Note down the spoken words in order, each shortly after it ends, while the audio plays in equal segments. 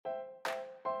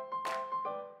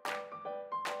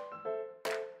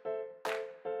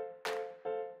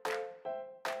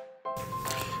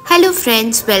Hello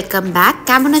friends, welcome back.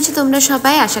 কেমন আছো তোমরা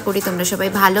সবাই? আশা করি তোমরা সবাই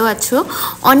ভালো আছো।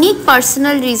 অনেক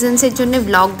পার্সোনাল রিজনসের জন্য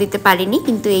ব্লগ দিতে পারিনি,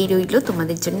 কিন্তু এই রইল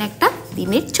তোমাদের জন্য একটা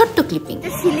দিনের ছোট্ট ক্লিপিং।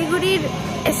 শিলিগুড়ির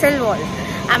এসএল ওয়ার্ল্ড,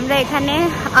 আমরা এখানে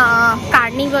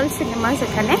কার্নিভাল সিনেমাস,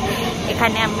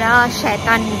 এখানে আমরা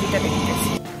শয়তান মুভিটা দেখতেছি।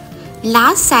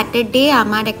 লাস্ট স্যাটারডে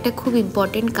আমার একটা খুব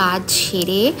ইম্পর্টেন্ট কাজ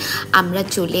সেরে আমরা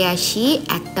চলে আসি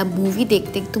একটা মুভি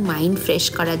দেখতে, একটু মাইন্ড ফ্রেশ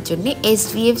করার জন্য।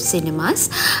 এসভিএফ সিনেমাস,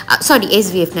 সরি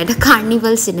এসভিএফ না, এটা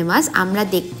কার্নিভাল সিনেমাস। আমরা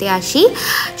দেখতে আসি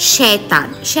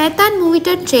শয়তান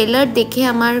মুভিটার ট্রেলার দেখে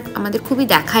আমাদের খুবই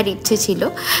দেখার ইচ্ছে ছিল,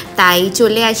 তাই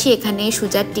চলে আসি এখানে।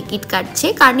 সুজার টিকিট কাটছে।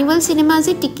 কার্নিভাল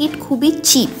সিনেমাসের টিকিট খুবই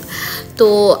চিপ, তো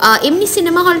এমনি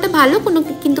সিনেমা হলটা ভালো,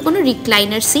 কিন্তু কোনো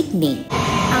রিক্লাইনার সিট নেই।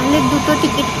 আমাদের দুটো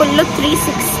টিকিট করলো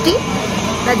 360।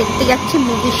 আমরা দেখতে যাচ্ছি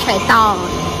মুভি শয়তান।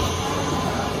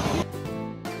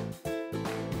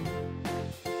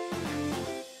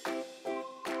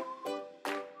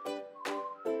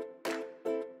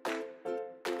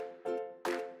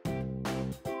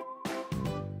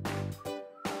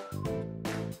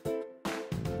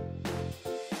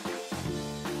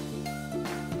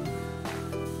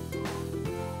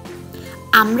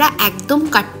 আমরা একদম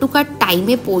কাট টু কাট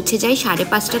টাইমে পৌঁছে যাই।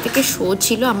 5:30 থেকে শো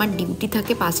ছিল, আমার ডিউটি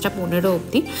থাকে 5:15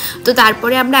 অবধি। তো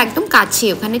তারপরে আমরা একদম কাছে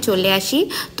ওখানে চলে আসি।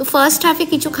 তো ফার্স্ট হাফে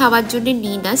কিছু খাওয়ার জন্য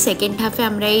নিই না, সেকেন্ড হাফে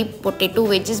আমরা এই পটেটো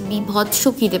ওয়েজেস বিভৎস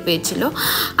খিদে পেয়েছিল।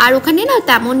 আর ওখানে না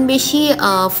তেমন বেশি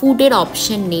ফুডের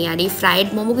অপশন নেই, আর এই ফ্রাইড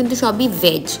মোমো কিন্তু সবই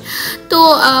ভেজ, তো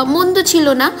মন্দ ছিল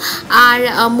না। আর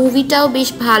মুভিটাও বেশ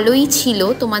ভালোই ছিল।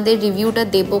 তোমাদের রিভিউটা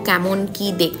দেবো কেমন কি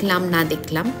দেখলাম না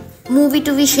দেখলাম। মুভি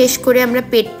টুভি শেষ করে আমরা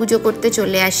পেট পুজো করতে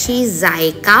চলে আসি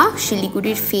জায়কা,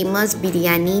 শিলিগুড়ির ফেমাস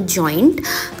বিরিয়ানি জয়েন্ট,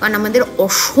 কারণ আমাদের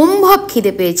অসম্ভব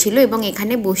খিদে পেয়েছিল। এবং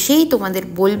এখানে বসেই তোমাদের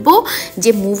বলবো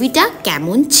যে মুভিটা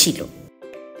কেমন ছিল।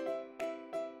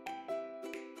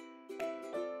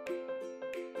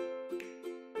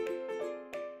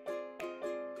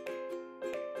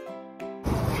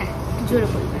 জোরে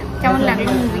বলবেন কেমন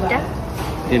লাগলো মুভিটা?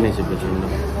 এনেছে প্রচন্ড।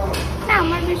 না,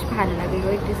 আমার বেশ ভালো লাগলো।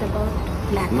 It is about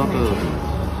black magic.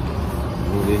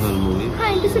 Movie hall movie.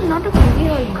 হ্যাঁ, it is not a movie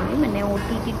hall movie, মানে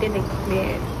ওটিটিতে দেখলে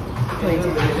হয়ে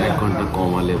যাবে। 1 ঘন্টা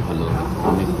কমালে ভালো,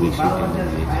 অনেক বেশি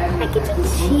কিছু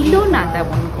ছিল না,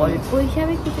 তেমন গল্প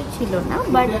হিসাবে কিছু ছিল না,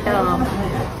 বাট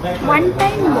ওয়ান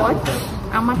টাইম ওয়াচ।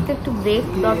 আমার তো একটু ব্রেক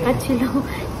দরকার ছিল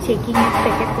চেকিং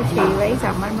থেকে, তো সেই ওয়াইজ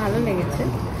আমার ভালো লেগেছে।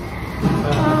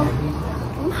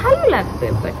 ভালো লাগবে,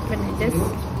 বাট মানে জাস্ট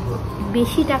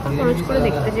বেশি টাকা খরচ করে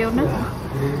দেখতে যেও না।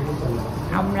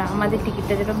 আমাদের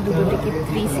টিকিটটা যেরকম, দুটো টিকিট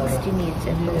 360 নিয়েছে,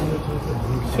 তো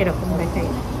সেরকম দেখাই।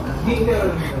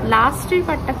 লাস্টের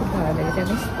পার্টটা খুব ভালো লেগেছে,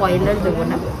 আমি স্পয়লার দেবো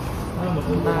না,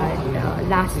 বাট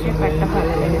লাস্টের পার্টটা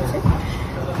ভালো লেগেছে।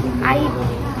 I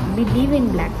believe in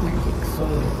black magic, so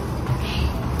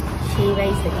সেই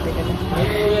ওয়াইজ দেখতে গেলে।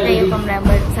 তাই হোক, আমরা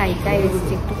আবার জায়গায়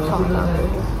এসেছি একটু খাওয়া দাওয়া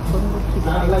করবো।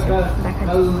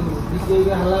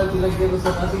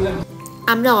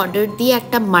 আমরা অর্ডার দিয়ে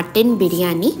একটা mutton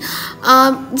biryani,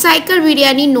 Jayakar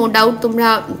biryani no doubt তোমরা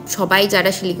সবাই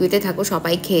যারা শিলিগুড়িতে থাকো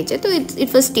সবাই খেয়েছে, তো ইট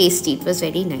ওয়াজ tasty, it was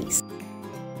very nice.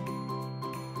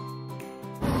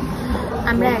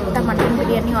 আমরা একটা মাটন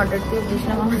বিরিয়ানি অর্ডার দিয়ে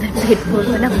বুঝলাম আমাদের পেট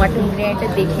ভরবে না। মাটন বিরিয়ানিটা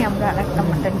দেখে আমরা আর একটা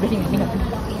মাটন বিরিয়ানি অর্ডার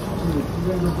করি।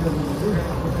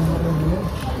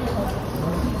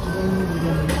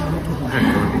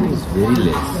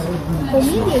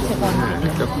 কমিয়ে দিয়েছে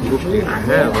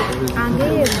আগে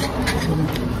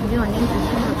অনেক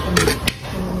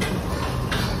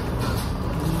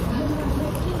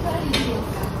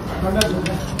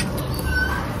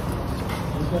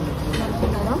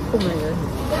কমে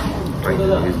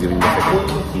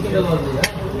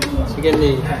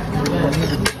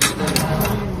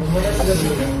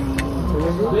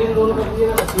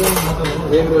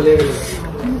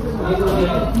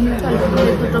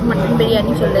দুটো মাটন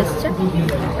বিরিয়ানি চলে এসছে।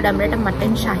 আর আমরা একটা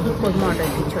মাটন শাহি কোরমা অর্ডার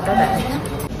দিচ্ছি, ওটা দেখাচ্ছি।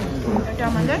 এটা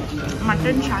আমাদের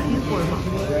মাটন শাহি কোরমা।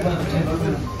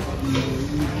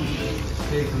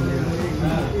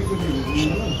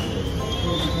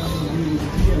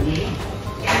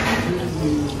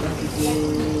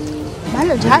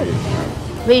 ভালো ঝাল,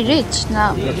 ভেরি রিচ না।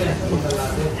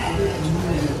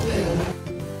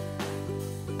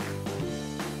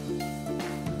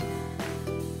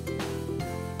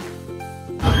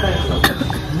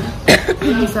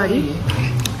 সরি,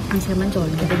 আচ্ছা আমার জল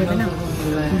খেতে যাবে না।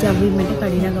 যাবি মেটে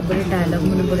কারিনা কাপুরের ডায়লগ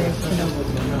মনে পড়ে যাচ্ছে না,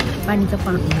 পানি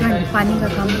কা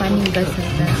কাম পানি উগাল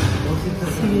सकता है।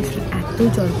 সিরিয়াসলি এত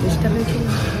জল চেষ্টা হয়েছিল।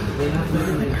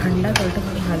 ঠান্ডা জলটা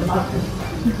খুব ভালো খেতে,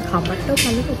 খাবারটাও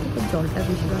ভালো খেতে, জলটা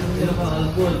বেশি ভালো।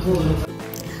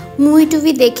 মুভি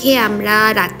টুভি দেখে আমরা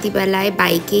রাত্রিবেলায়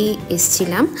বাইকেই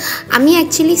এসছিলাম। আমি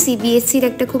অ্যাকচুয়ালি সিবিএসসির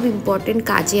একটা খুব ইম্পর্টেন্ট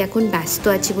কাজে এখন ব্যস্ত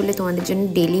আছি বলে তোমাদের জন্য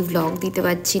ডেলি ভ্লগ দিতে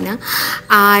পারছি না,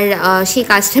 আর সেই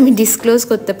কাজটা আমি ডিসক্লোজ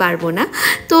করতে পারবো না।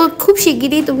 তো খুব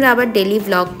শিগগিরই তোমরা আবার ডেলি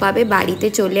ভ্লগ পাবে। বাড়িতে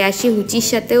চলে আসি, হুচির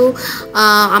সাথেও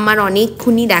আমার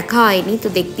অনেকক্ষণই দেখা হয়নি, তো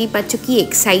দেখতেই পাচ্ছ কি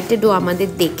এক্সাইটেডও আমাদের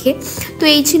দেখে। তো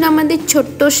এই ছিল আমাদের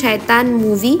ছোট্ট শয়তান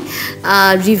মুভি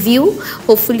রিভিউ।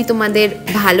 হোপফুলি তোমাদের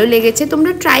ভালো লেগেছে।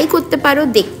 তোমরা ট্রাই করতে পারো,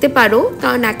 দেখতে পারো,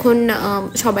 কারণ এখন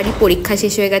সবারই পরীক্ষা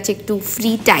শেষ হয়ে গেছে, একটু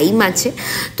ফ্রি টাইম আছে,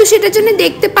 তো সেটার জন্য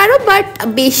দেখতে পারো। বাট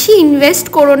বেশি ইনভেস্ট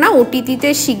করো না, ওটিটিতে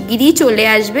শিগগিরই চলে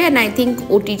আসবে। অ্যান্ড আই থিঙ্ক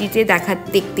ওটিটিতে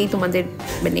দেখতেই তোমাদের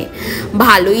মানে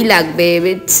ভালোই লাগবে।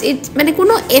 ইটস মানে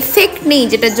কোনো এফেক্ট নেই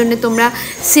যেটার জন্য তোমরা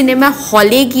সিনেমা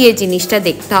হলে গিয়ে জিনিসটা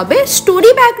দেখতে হবে।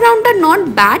 স্টোরি ব্যাকগ্রাউন্ডটা not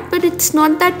bad, but it's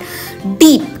not that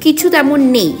deep, কিছু তেমন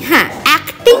নেই। হ্যাঁ,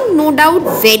 acting no doubt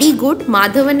very good,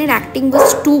 মাধবনের acting ওয়াজ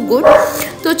টু গুড।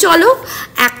 তো চলো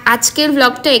আজকের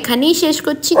ব্লগটা এখানেই শেষ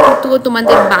করছি। কিন্তু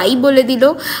তোমাদের বাই বলে দিল।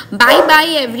 বাই বাই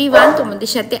এভরিওয়ান, তোমাদের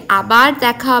সাথে আবার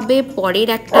দেখা হবে পরের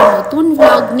একটা নতুন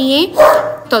ব্লগ নিয়ে।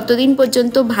 ততদিন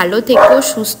পর্যন্ত ভালো থেকো,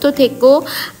 সুস্থ থেকো,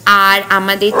 আর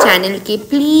আমাদের চ্যানেলকে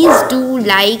please do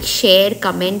like, share,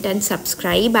 comment and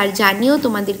subscribe. আর জানিও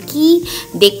তোমাদের কি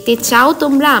দেখতে চাও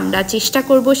তোমরা, আমরা চেষ্টা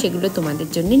করব সেগুলো তোমাদের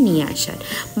জন্য নিয়ে আসার।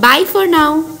 By for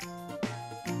now.